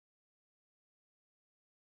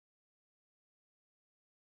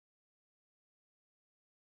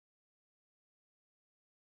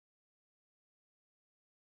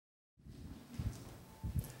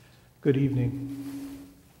Good evening.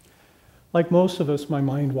 Like most of us, my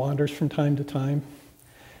mind wanders from time to time,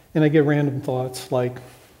 and I get random thoughts like,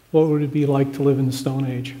 what would it be like to live in the Stone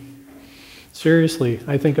Age? Seriously,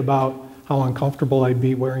 I think about how uncomfortable I'd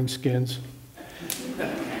be wearing skins,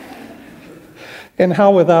 and how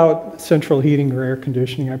without central heating or air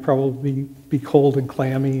conditioning, I'd probably be cold and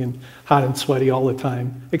clammy and hot and sweaty all the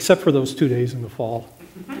time, except for those 2 days in the fall.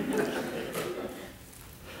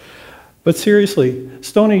 But seriously,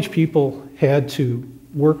 Stone Age people had to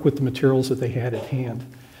work with the materials that they had at hand.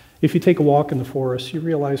 If you take a walk in the forest, you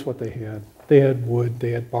realize what they had. They had wood,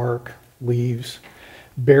 they had bark, leaves,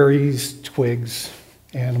 berries, twigs,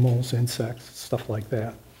 animals, insects, stuff like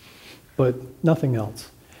that, but nothing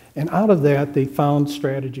else. And out of that, they found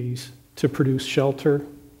strategies to produce shelter,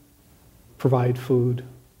 provide food,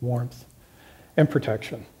 warmth, and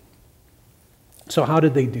protection. So how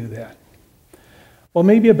did they do that? Well,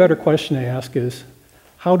 maybe a better question to ask is,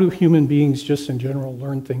 how do human beings just in general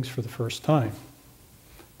learn things for the first time?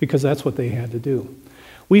 Because that's what they had to do.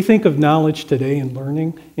 We think of knowledge today and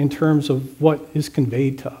learning in terms of what is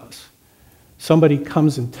conveyed to us. Somebody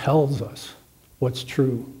comes and tells us what's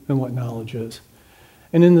true and what knowledge is.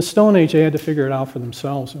 And in the Stone Age, they had to figure it out for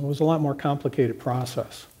themselves, and it was a lot more complicated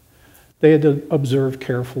process. They had to observe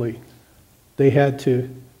carefully. They had to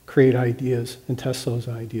create ideas and test those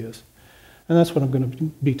ideas. And that's what I'm going to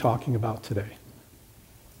be talking about today.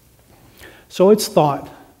 So it's thought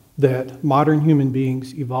that modern human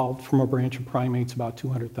beings evolved from a branch of primates about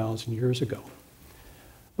 200,000 years ago.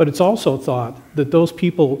 But it's also thought that those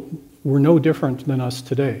people were no different than us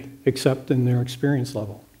today, except in their experience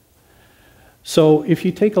level. So if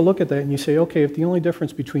you take a look at that and you say, okay, if the only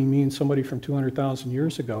difference between me and somebody from 200,000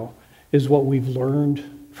 years ago is what we've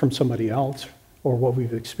learned from somebody else or what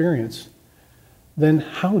we've experienced, then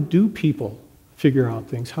how do people figure out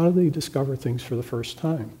things? How do they discover things for the first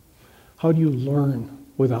time? How do you learn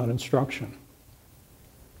without instruction?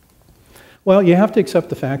 Well, you have to accept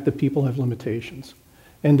the fact that people have limitations,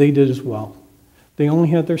 and they did as well. They only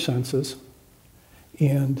had their senses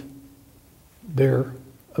and their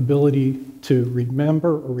ability to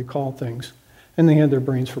remember or recall things, and they had their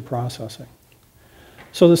brains for processing.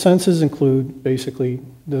 So the senses include basically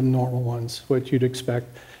the normal ones, what you'd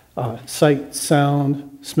expect. Sight,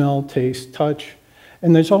 sound, smell, taste, touch.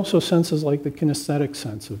 And there's also senses like the kinesthetic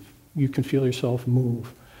sense of you can feel yourself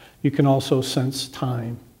move. You can also sense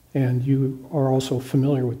time, and you are also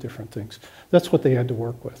familiar with different things. That's what they had to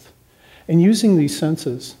work with. And using these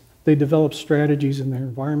senses, they developed strategies in their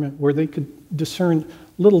environment where they could discern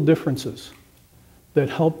little differences that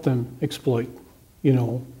helped them exploit,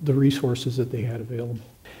 the resources that they had available.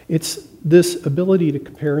 It's this ability to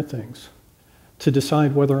compare things, to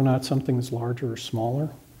decide whether or not something is larger or smaller,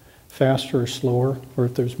 faster or slower, or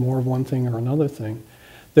if there's more of one thing or another thing,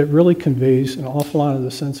 that really conveys an awful lot of the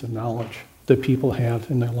sense of knowledge that people have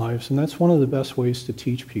in their lives. And that's one of the best ways to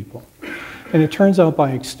teach people. And it turns out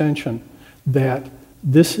by extension that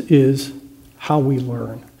this is how we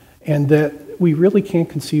learn, and that we really can't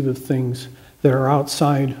conceive of things that are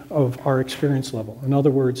outside of our experience level. In other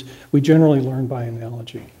words, we generally learn by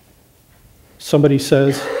analogy. Somebody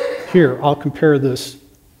says, here, I'll compare this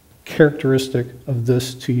characteristic of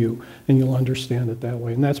this to you, and you'll understand it that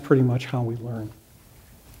way. And that's pretty much how we learn.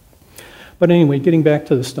 But anyway, getting back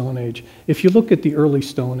to the Stone Age, if you look at the early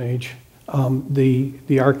Stone Age,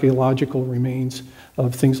 the archaeological remains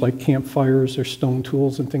of things like campfires or stone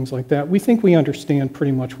tools and things like that, we think we understand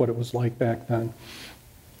pretty much what it was like back then.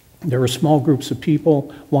 There were small groups of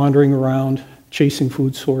people wandering around, chasing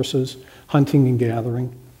food sources, hunting and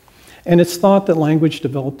gathering. And it's thought that language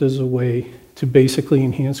developed as a way to basically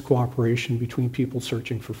enhance cooperation between people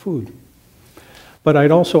searching for food. But I'd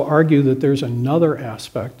also argue that there's another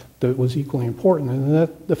aspect that was equally important, and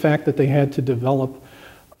that the fact that they had to develop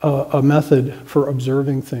a method for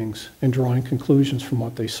observing things and drawing conclusions from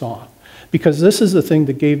what they saw. Because this is the thing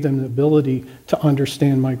that gave them the ability to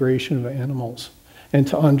understand migration of animals and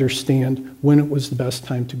to understand when it was the best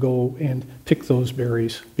time to go and pick those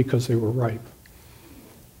berries because they were ripe.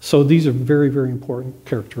 So these are very, very important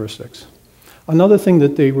characteristics. Another thing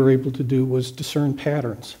that they were able to do was discern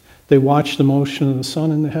patterns. They watched the motion of the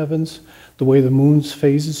sun in the heavens, the way the moon's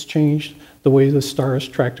phases changed, the way the stars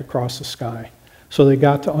tracked across the sky. So they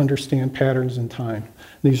got to understand patterns in time.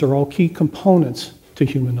 These are all key components to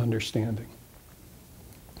human understanding.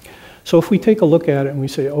 So if we take a look at it and we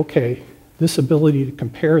say, okay, this ability to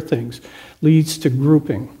compare things leads to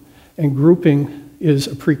grouping, and grouping is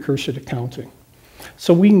a precursor to counting.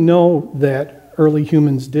 So we know that early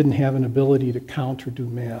humans didn't have an ability to count or do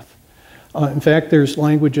math. In fact, there's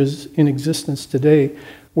languages in existence today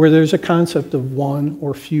where there's a concept of one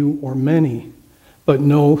or few or many, but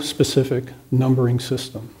no specific numbering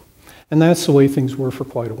system. And that's the way things were for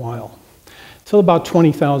quite a while. Till about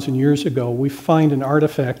 20,000 years ago, we find an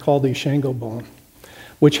artifact called the Ishango bone,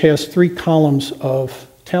 which has 3 columns of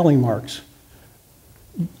tally marks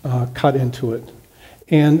cut into it.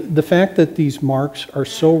 And the fact that these marks are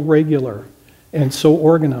so regular and so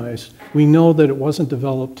organized, we know that it wasn't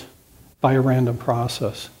developed by a random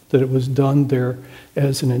process, that it was done there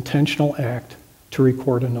as an intentional act to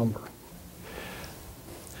record a number.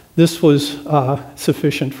 This was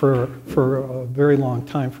sufficient for a very long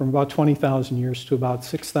time, from about 20,000 years to about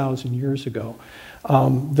 6,000 years ago.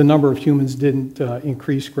 The number of humans didn't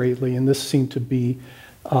increase greatly, and this seemed to be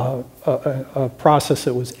a process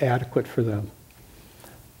that was adequate for them.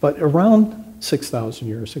 But around 6,000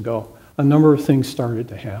 years ago, a number of things started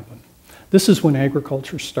to happen. This is when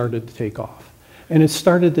agriculture started to take off. And it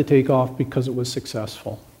started to take off because it was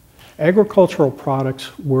successful. Agricultural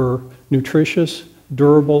products were nutritious,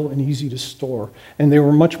 durable, and easy to store, and they were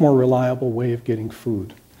a much more reliable way of getting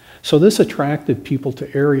food. So this attracted people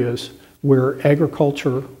to areas where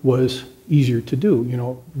agriculture was easier to do, you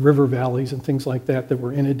know, river valleys and things like that that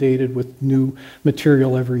were inundated with new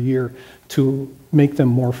material every year to make them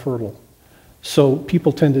more fertile. So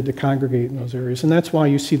people tended to congregate in those areas, and that's why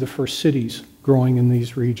you see the first cities growing in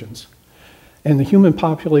these regions. And the human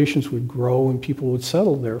populations would grow and people would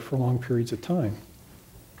settle there for long periods of time.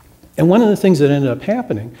 And one of the things that ended up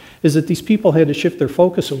happening is that these people had to shift their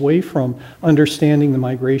focus away from understanding the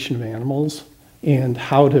migration of animals and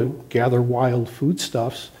how to gather wild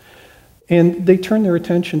foodstuffs, and they turned their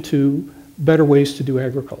attention to better ways to do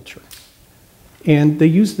agriculture. And they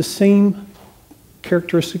used the same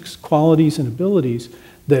characteristics, qualities, and abilities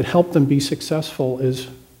that helped them be successful as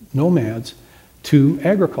nomads to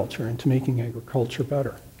agriculture and to making agriculture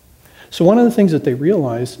better. So one of the things that they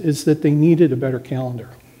realized is that they needed a better calendar.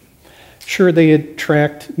 Sure, they had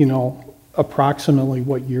tracked, you know, approximately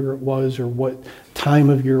what year it was or what time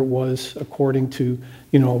of year it was according to,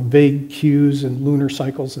 you know, vague cues and lunar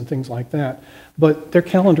cycles and things like that, but their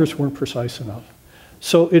calendars weren't precise enough.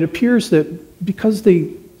 So it appears that because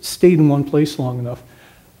they stayed in one place long enough,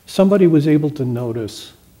 somebody was able to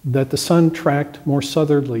notice that the sun tracked more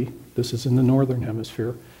southerly, this is in the northern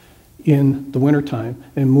hemisphere, in the wintertime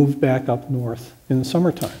and moved back up north in the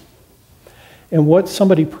summertime. And what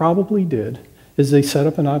somebody probably did is they set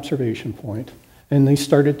up an observation point and they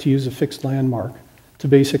started to use a fixed landmark to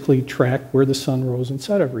basically track where the sun rose and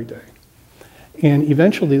set every day. And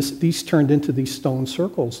eventually these turned into these stone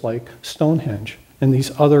circles like Stonehenge and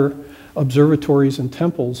these other observatories and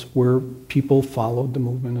temples where people followed the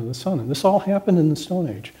movement of the sun. And this all happened in the Stone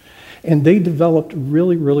Age. And they developed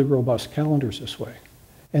really, really robust calendars this way.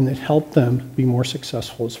 And it helped them be more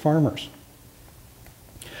successful as farmers.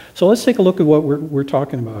 So let's take a look at what we're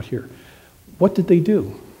talking about here. What did they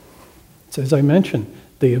do? So as I mentioned,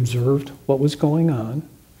 they observed what was going on.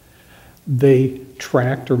 They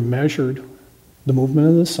tracked or measured the movement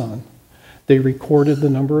of the sun. They recorded the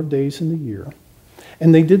number of days in the year.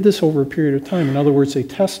 And they did this over a period of time. In other words, they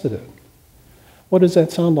tested it. What does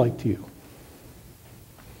that sound like to you?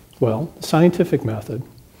 Well, the scientific method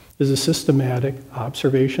is a systematic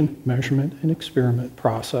observation, measurement, and experiment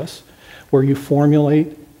process where you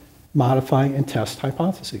formulate, modify, and test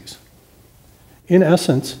hypotheses. In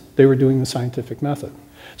essence, they were doing the scientific method.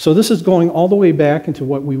 So this is going all the way back into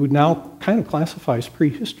what we would now kind of classify as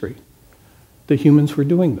prehistory. The humans were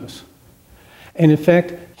doing this. And in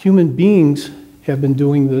fact, human beings have been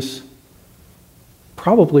doing this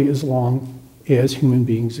probably as long as human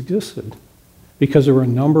beings existed, because there were a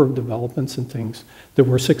number of developments and things that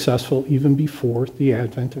were successful even before the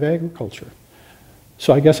advent of agriculture.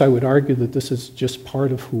 So I guess I would argue that this is just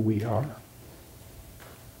part of who we are.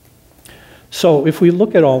 So if we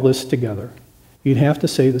look at all this together, you'd have to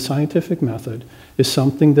say the scientific method is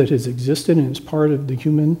something that has existed and is part of the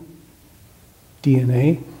human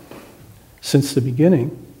DNA since the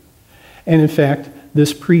beginning. And in fact,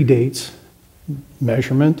 this predates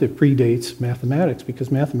measurement, it predates mathematics,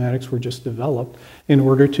 because mathematics were just developed in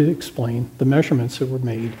order to explain the measurements that were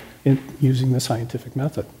made using the scientific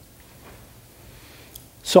method.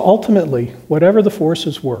 So ultimately, whatever the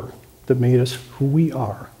forces were that made us who we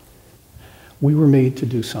are, we were made to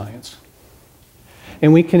do science.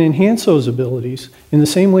 And we can enhance those abilities in the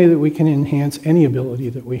same way that we can enhance any ability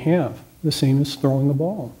that we have, the same as throwing a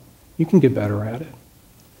ball. You can get better at it.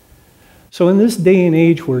 So in this day and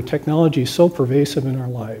age where technology is so pervasive in our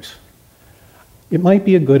lives, it might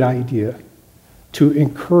be a good idea to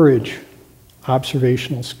encourage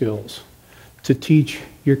observational skills, to teach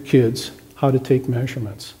your kids how to take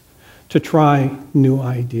measurements, to try new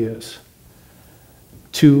ideas,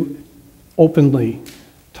 to openly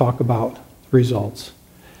talk about results,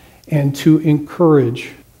 and to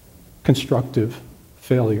encourage constructive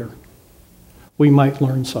failure, we might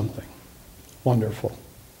learn something wonderful.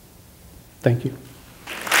 Thank you.